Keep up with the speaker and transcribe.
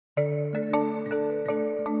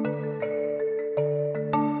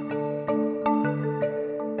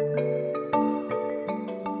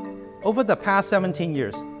Over the past 17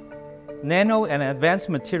 years, Nano and Advanced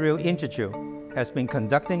Material Institute has been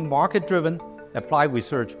conducting market-driven applied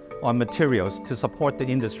research on materials to support the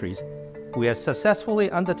industries. We are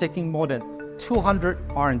successfully undertaking more than 200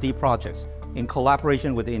 R&D projects in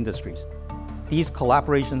collaboration with the industries. These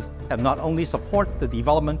collaborations have not only supported the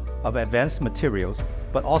development of advanced materials,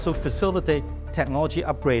 but also facilitate technology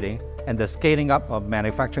upgrading and the scaling up of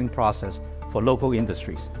manufacturing process for local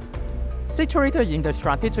industries. Situated in the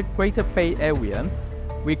strategic Greater Bay Area,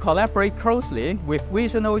 we collaborate closely with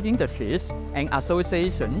regional industries and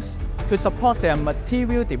associations to support their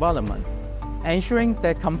material development, ensuring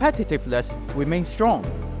their competitiveness remains strong.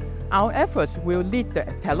 Our efforts will lead the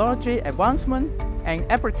technology advancement and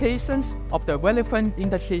applications of the relevant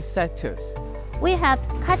industry sectors. We have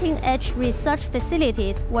cutting-edge research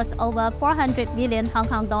facilities worth over 400 million Hong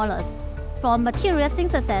Kong dollars for material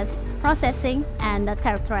synthesis, processing, and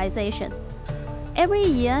characterization. Every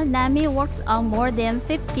year, NAMI works on more than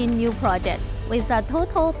 15 new projects with a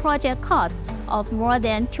total project cost of more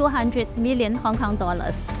than 200 million Hong Kong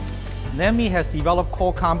dollars. NAMI has developed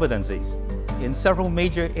core competencies in several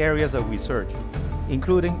major areas of research,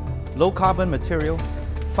 including low-carbon material,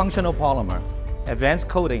 functional polymer, advanced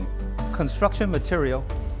coating, construction material,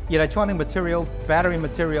 electronic material, battery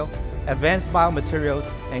material, advanced biomaterials,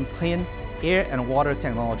 and clean air and water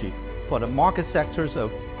technology for the market sectors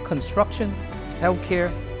of construction,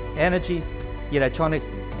 healthcare, energy, electronics,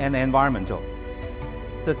 and environmental.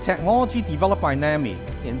 The technology developed by NAMI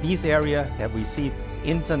in these areas have received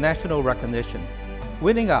international recognition,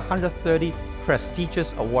 winning 130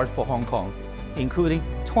 prestigious awards for Hong Kong, including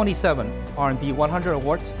 27 R&D 100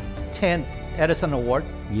 awards, 10 Edison Awards,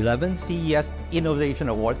 11 CES Innovation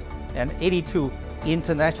Awards, and 82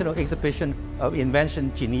 International Exhibition of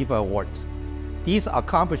Invention Geneva Awards. These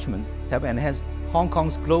accomplishments have enhanced Hong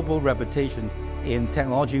Kong's global reputation in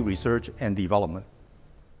technology research and development.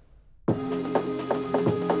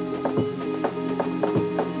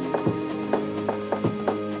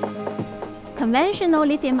 Conventional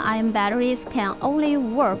lithium-ion batteries can only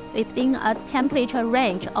work within a temperature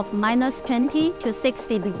range of -20 to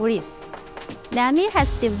 60 degrees. NAMI has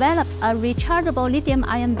developed a rechargeable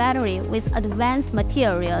lithium-ion battery with advanced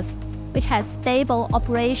materials, which has stable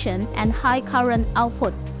operation and high current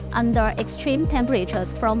output under extreme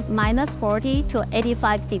temperatures from -40 to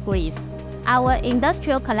 85 degrees. Our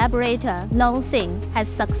industrial collaborator, Long Sing, has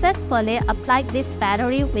successfully applied this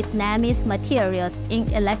battery with NAMI's materials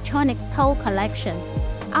in electronic toll collection,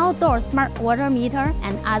 outdoor smart water meter,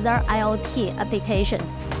 and other IoT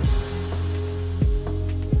applications.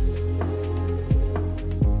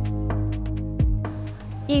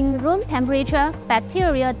 In room temperature,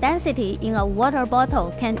 bacterial density in a water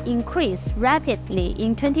bottle can increase rapidly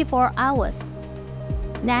in 24 hours.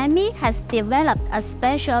 NAMI has developed a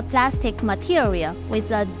special plastic material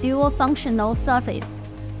with a dual functional surface.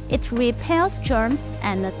 It repels germs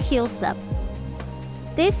and kills them.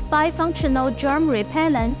 This bifunctional germ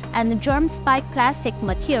repellent and germ spike plastic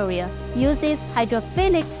material uses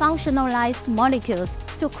hydrophilic functionalized molecules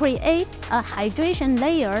to create a hydration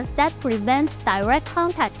layer that prevents direct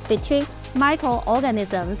contact between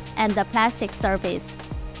microorganisms and the plastic surface.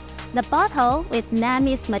 The bottle with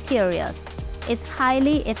NAMI's materials is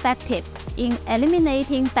highly effective in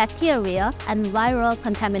eliminating bacteria and viral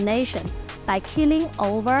contamination by killing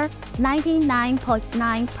over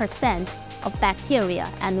 99.9% of bacteria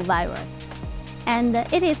and virus. And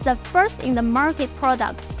it is the first in the market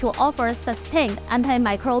product to offer sustained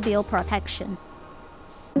antimicrobial protection.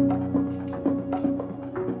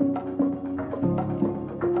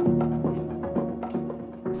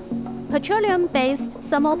 Petroleum-based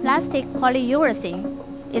thermoplastic polyurethane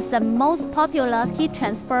is the most popular heat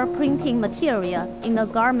transfer printing material in the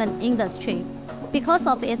garment industry because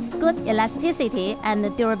of its good elasticity and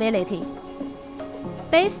durability.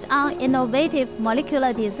 Based on innovative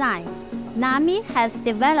molecular design, NAMI has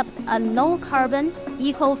developed a low-carbon,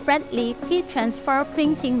 eco-friendly heat transfer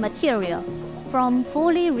printing material from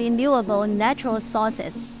fully renewable natural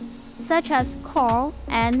sources, such as coal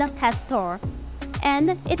and castor,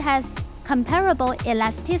 and it has comparable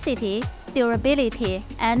elasticity, durability,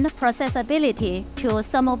 and processability to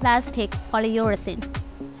thermoplastic polyurethane,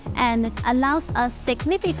 and allows a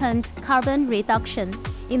significant carbon reduction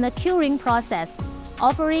in the curing process,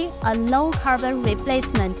 offering a low-carbon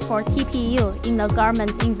replacement for TPU in the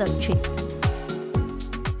garment industry.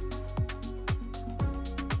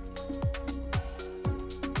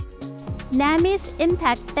 NAMI's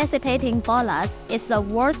impact dissipating ballast is the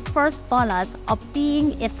world's first ballast of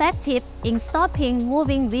being effective in stopping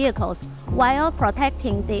moving vehicles while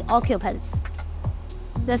protecting the occupants.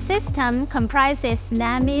 The system comprises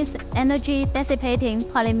NAMI's energy-dissipating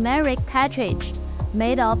polymeric cartridge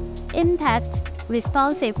made of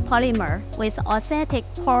impact-responsive polymer with authentic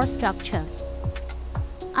pore structure.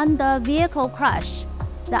 Under vehicle crush,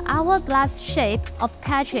 the hourglass shape of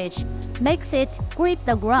cartridge makes it grip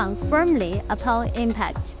the ground firmly upon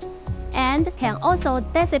impact, and can also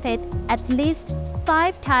dissipate at least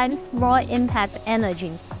 5 times more impact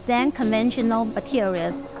energy than conventional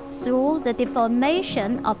materials through the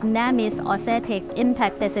deformation of NAMI's authentic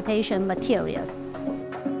impact dissipation materials.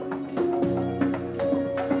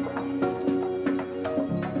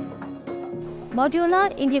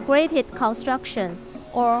 Modular Integrated Construction,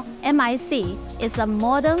 or MIC, is a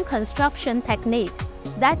modern construction technique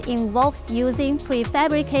that involves using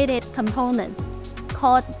prefabricated components,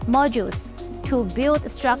 called modules, to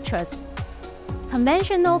build structures.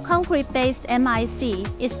 Conventional concrete-based MIC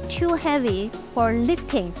is too heavy for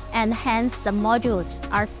lifting, and hence the modules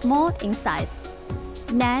are small in size.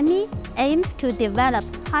 NAMI aims to develop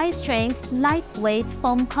high-strength, lightweight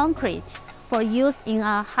foam concrete for use in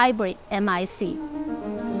a hybrid MIC.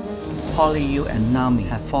 PolyU and NAMI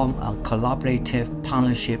have formed a collaborative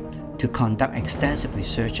partnership to conduct extensive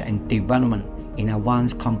research and development in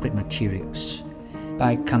advanced concrete materials.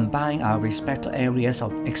 By combining our respective areas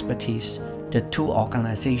of expertise, the two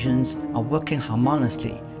organizations are working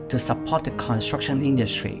harmoniously to support the construction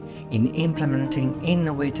industry in implementing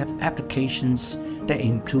innovative applications that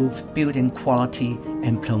improve building quality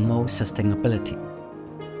and promote sustainability.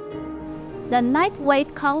 The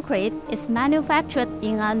lightweight concrete is manufactured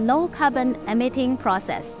in a low-carbon emitting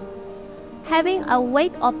process, having a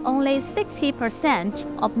weight of only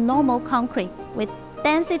 60% of normal concrete with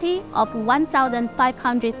density of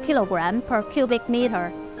 1,500 kg per cubic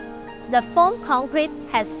meter. The foam concrete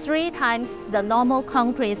has 3 times the normal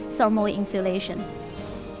concrete's thermal insulation.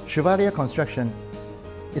 Chevalier Construction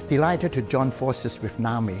is delighted to join forces with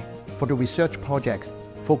NAMI for the research projects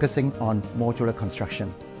focusing on modular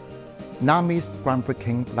construction. NAMI's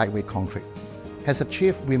groundbreaking lightweight concrete has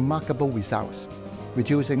achieved remarkable results,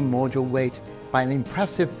 reducing module weight by an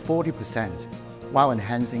impressive 40% while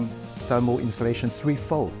enhancing thermal insulation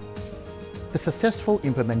 3-fold. The successful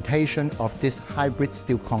implementation of this hybrid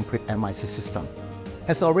steel concrete MIC system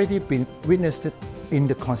has already been witnessed in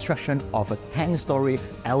the construction of a 10-story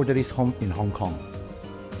elderly home in Hong Kong.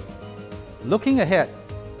 Looking ahead,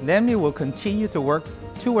 NAMI will continue to work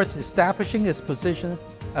towards establishing its position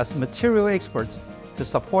as material expert to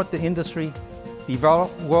support the industry,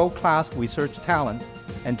 develop world-class research talent,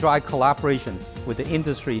 and drive collaboration with the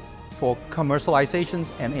industry for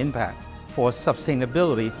commercializations and impact for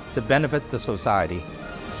sustainability to benefit the society.